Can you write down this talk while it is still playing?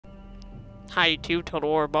Hi YouTube, Total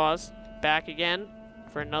War Boss, back again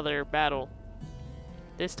for another battle.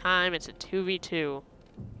 This time it's a 2v2.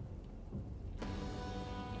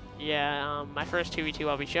 Yeah, my first 2v2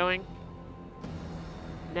 I'll be showing.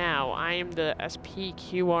 Now, I am the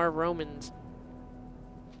SPQR Romans.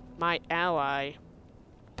 My ally,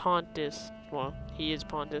 Pontus, well, he is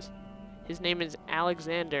Pontus. His name is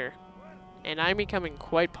Alexander, and I'm becoming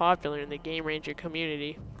quite popular in the Game Ranger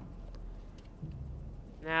community.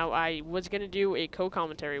 Now, I was going to do a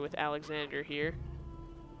co-commentary with Alexander here,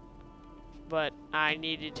 but I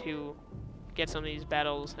needed to get some of these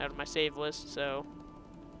battles out of my save list, so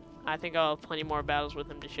I think I'll have plenty more battles with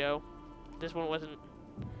him to show. This one wasn't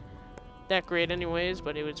that great anyways,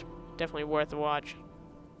 but it was definitely worth a watch.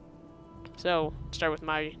 So, start with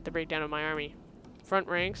the breakdown of my army. Front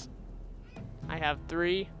ranks, I have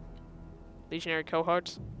 3 legionary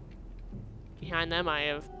cohorts. Behind them I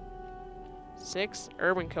have 6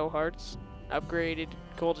 urban cohorts, upgraded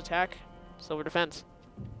gold attack, silver defense.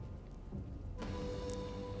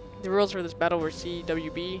 The rules for this battle were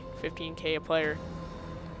CWB, 15k a player.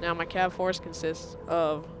 Now my cav force consists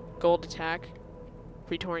of gold attack,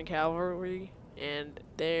 Praetorian cavalry, and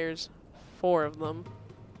there's 4 of them.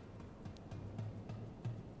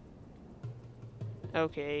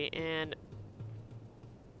 Okay, and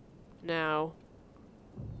now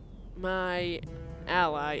my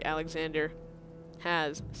ally, Alexander,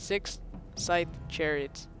 has 6 scythe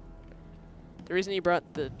chariots. The reason he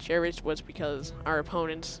brought the chariots was because our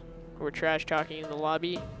opponents were trash talking in the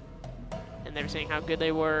lobby, and they were saying how good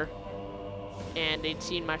they were, and they'd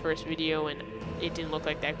seen my first video and it didn't look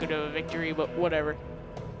like that good of a victory, but whatever.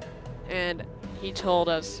 And he told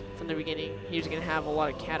us from the beginning he was going to have a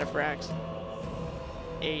lot of cataphracts.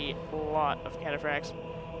 A lot of cataphracts.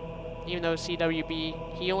 Even though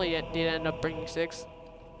CWB, he only did end up bringing 6,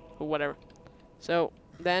 but whatever. So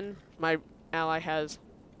then my ally has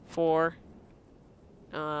 4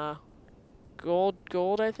 gold,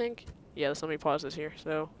 I think. Yeah, let me pause this here.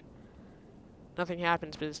 So nothing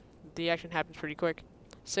happens because the action happens pretty quick.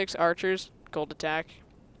 6 archers, gold attack.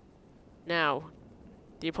 Now,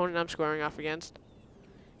 the opponent I'm squaring off against,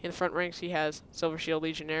 in the front ranks he has silver shield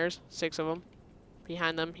legionnaires, 6 of them.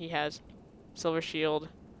 Behind them he has silver shield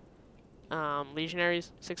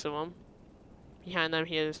legionaries, 6 of them. Behind them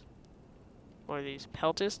he has, what are these,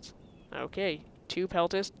 peltists? Okay, 2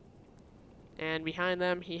 peltists. And behind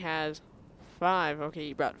them he has 5, okay,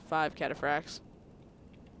 he brought 5 cataphracts.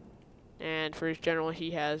 And for his general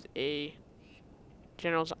he has a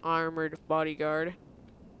general's armored bodyguard.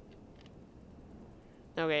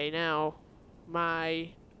 Okay, now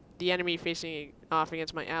the enemy facing off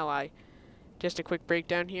against my ally. Just a quick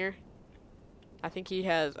breakdown here. I think he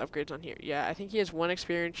has upgrades on here. Yeah, I think he has 1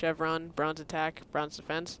 experience chevron, bronze attack, bronze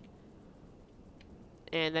defense.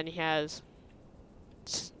 And then he has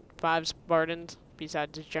 5 Spartans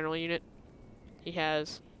besides his general unit. He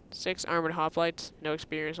has 6 armored hoplites, no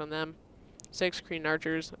experience on them. 6 Cretan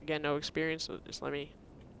archers, again no experience, so just let me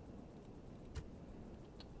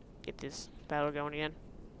get this battle going again.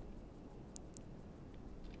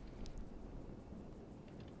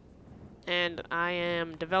 And I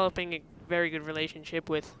am developing a very good relationship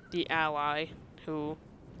with the ally who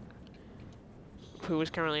is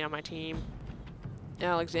currently on my team,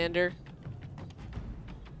 Alexander,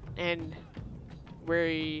 and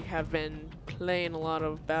we have been playing a lot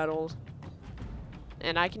of battles,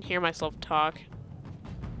 and I can hear myself talk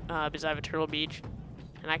because I have a Turtle Beach,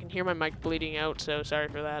 and I can hear my mic bleeding out, so sorry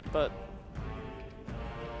for that, but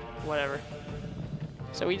whatever.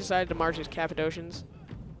 So we decided to march as Cappadocians,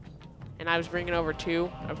 and I was bringing over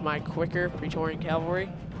 2 of my quicker Praetorian cavalry,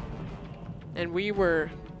 and we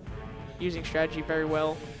were using strategy very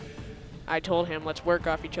well. I told him, let's work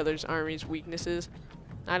off each other's army's weaknesses.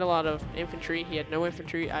 I had a lot of infantry, he had no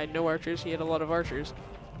infantry, I had no archers, he had a lot of archers.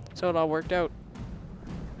 So it all worked out.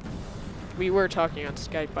 We were talking on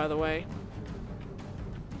Skype, by the way.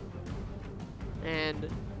 And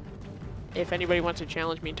if anybody wants to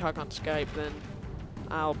challenge me to talk on Skype, then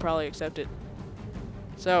I'll probably accept it.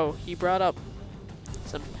 So, he brought up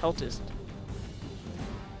some peltists.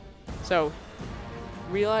 So,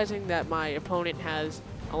 realizing that my opponent has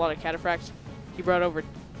a lot of cataphracts, he brought over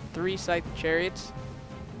 3 scythe chariots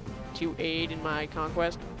to aid in my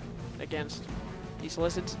conquest against the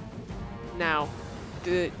Seleucids. Now,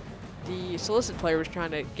 the Seleucid player was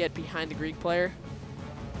trying to get behind the Greek player,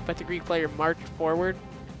 but the Greek player marched forward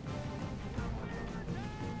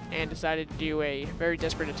and decided to do a very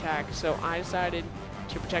desperate attack. So I decided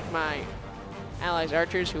to protect my allies'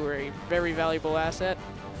 archers, who are a very valuable asset,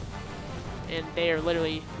 and they are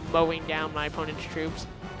literally mowing down my opponent's troops.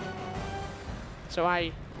 So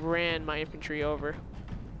I ran my infantry over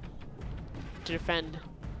to defend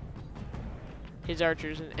his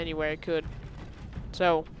archers in any way I could.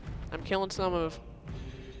 So, I'm killing some of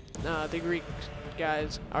the Greek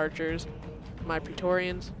guys' archers, my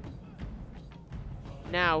Praetorians.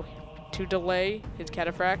 Now, to delay his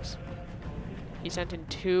cataphracts, he sent in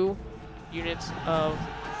 2 units of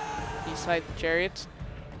these scythe chariots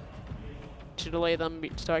to delay them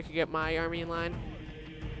so I could get my army in line.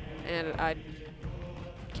 And I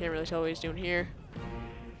can't really tell what he's doing here.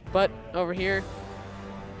 But over here,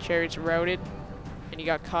 chariots routed, and he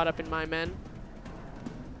got caught up in my men.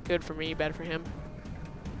 Good for me, bad for him.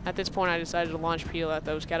 At this point, I decided to launch peel at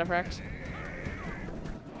those cataphracts.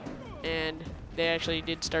 And they actually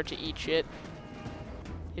did start to eat shit.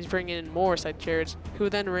 He's bringing in more scythe chariots, who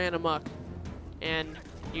then ran amok. And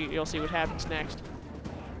you'll see what happens next.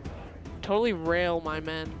 Totally rail my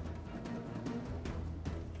men.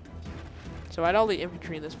 So I had all the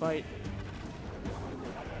infantry in this fight.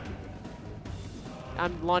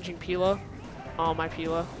 I'm launching Pila, all my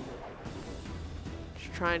Pila.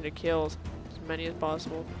 Just trying to kill as many as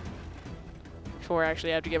possible before I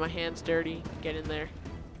actually have to get my hands dirty, get in there.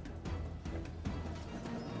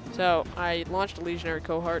 So I launched a legionary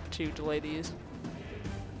cohort to delay these.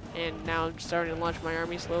 And now I'm starting to launch my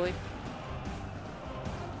army slowly.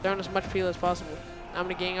 Throwing as much Pila as possible. I'm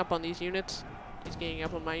gonna gang up on these units. He's ganging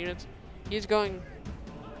up on my units. He's going,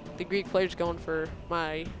 the Greek player's going for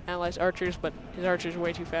my allies' archers, but his archers are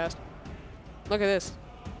way too fast. Look at this.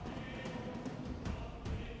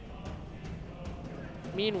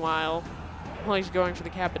 Meanwhile, while he's going for the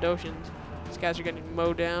Cappadocians, these guys are getting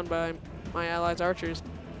mowed down by my allies' archers.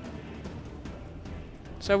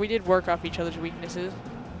 So we did work off each other's weaknesses,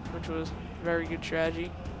 which was a very good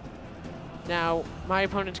strategy. Now, my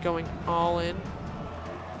opponent's going all in,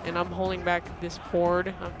 and I'm holding back this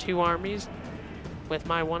horde of 2 armies with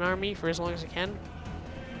my 1 army for as long as I can.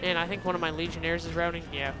 And I think one of my legionnaires is routing.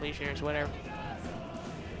 Yeah, legionnaires, whatever.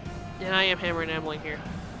 And I am hammer and ambling here.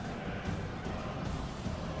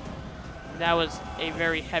 That was a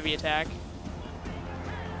very heavy attack.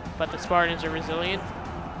 But the Spartans are resilient.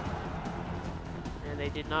 And they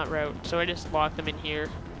did not rout. So I just locked them in here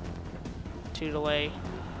to delay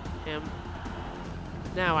him.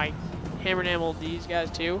 Now I hammer and ambled these guys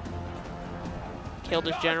too. Killed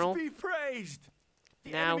his general.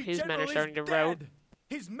 Now his men are starting to rout.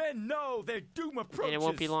 His men know their doom approaches. And it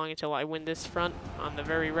won't be long until I win this front on the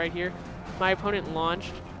very right here. My opponent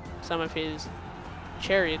launched some of his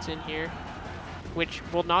chariots in here, which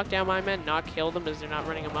will knock down my men, not kill them as they're not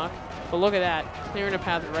running amok. But look at that, clearing a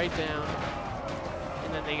path right down.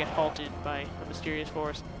 And then they get halted by a mysterious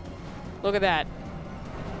force. Look at that.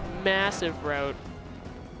 Massive rout.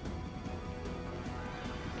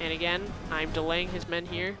 And again, I'm delaying his men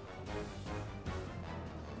here.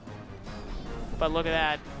 But look at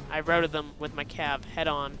that. I routed them with my cav head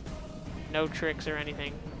on. No tricks or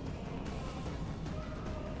anything.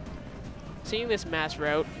 Seeing this mass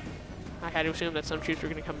rout, I had to assume that some troops were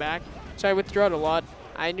going to come back. So I withdrew a lot.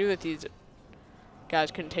 I knew that these guys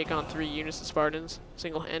couldn't take on 3 units of Spartans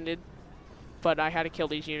single-handed. But I had to kill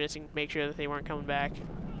these units and make sure that they weren't coming back.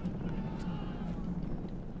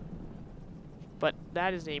 But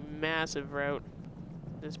that is a massive rout.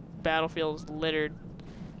 This battlefield is littered.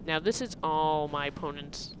 Now this is all my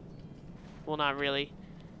opponent's. Well, not really.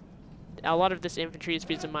 A lot of this infantry is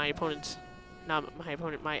because of my opponent's, not my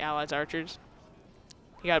opponent, my allies' archers.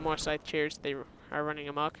 He got more scythe chairs. They are running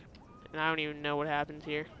amok. And I don't even know what happens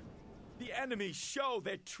here. The enemy show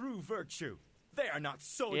their true virtue. They are not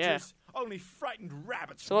soldiers, only frightened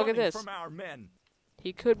rabbits so look at this. From our men.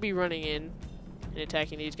 He could be running in and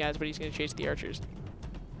attacking these guys, but he's going to chase the archers.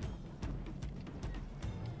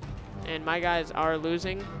 And my guys are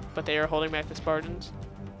losing, but they are holding back the Spartans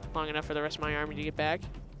long enough for the rest of my army to get back.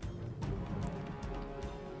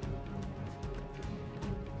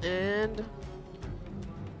 And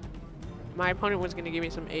my opponent was going to give me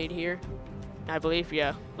some aid here. I believe,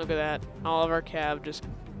 yeah, look at that. All of our cav just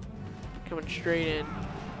coming straight in.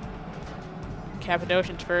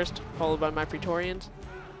 Cappadocians first, followed by my Praetorians.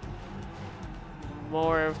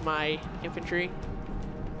 More of my infantry.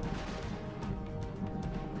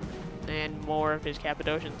 And more of his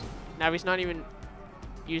Cappadocians. Now he's not even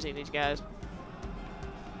using these guys.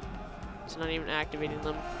 He's not even activating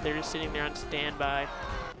them. They're just sitting there on standby.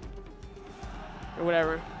 Or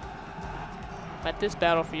whatever. But this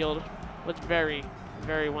battlefield was very,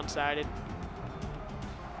 very one-sided.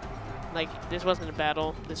 Like, this wasn't a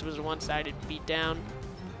battle. This was a one-sided beatdown.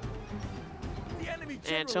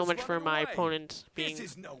 And so much for my opponents being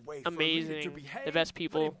amazing. The best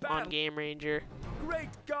people on Game Ranger. great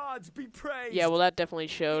gods be praised. Yeah, well, that definitely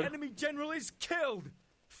The showed. enemy general is killed.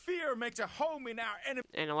 Fear makes a home in our enemy.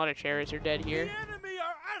 And a lot of chariots are dead here. The enemy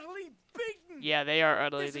are utterly beaten. Yeah, they are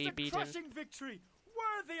utterly This is a beaten. crushing victory,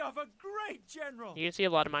 worthy of a great general. You can see a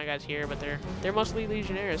lot of my guys here, but they're mostly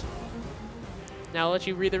legionnaires. Now I'll let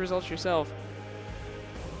you read the results yourself.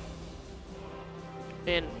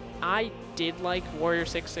 And I did like Warrior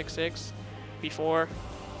 666 before.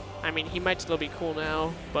 I mean, he might still be cool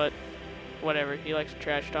now, but whatever. He likes to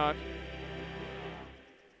trash talk.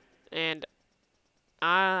 And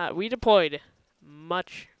we deployed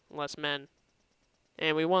much less men,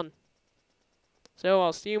 and we won. So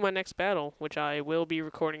I'll see you in my next battle, which I will be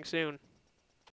recording soon.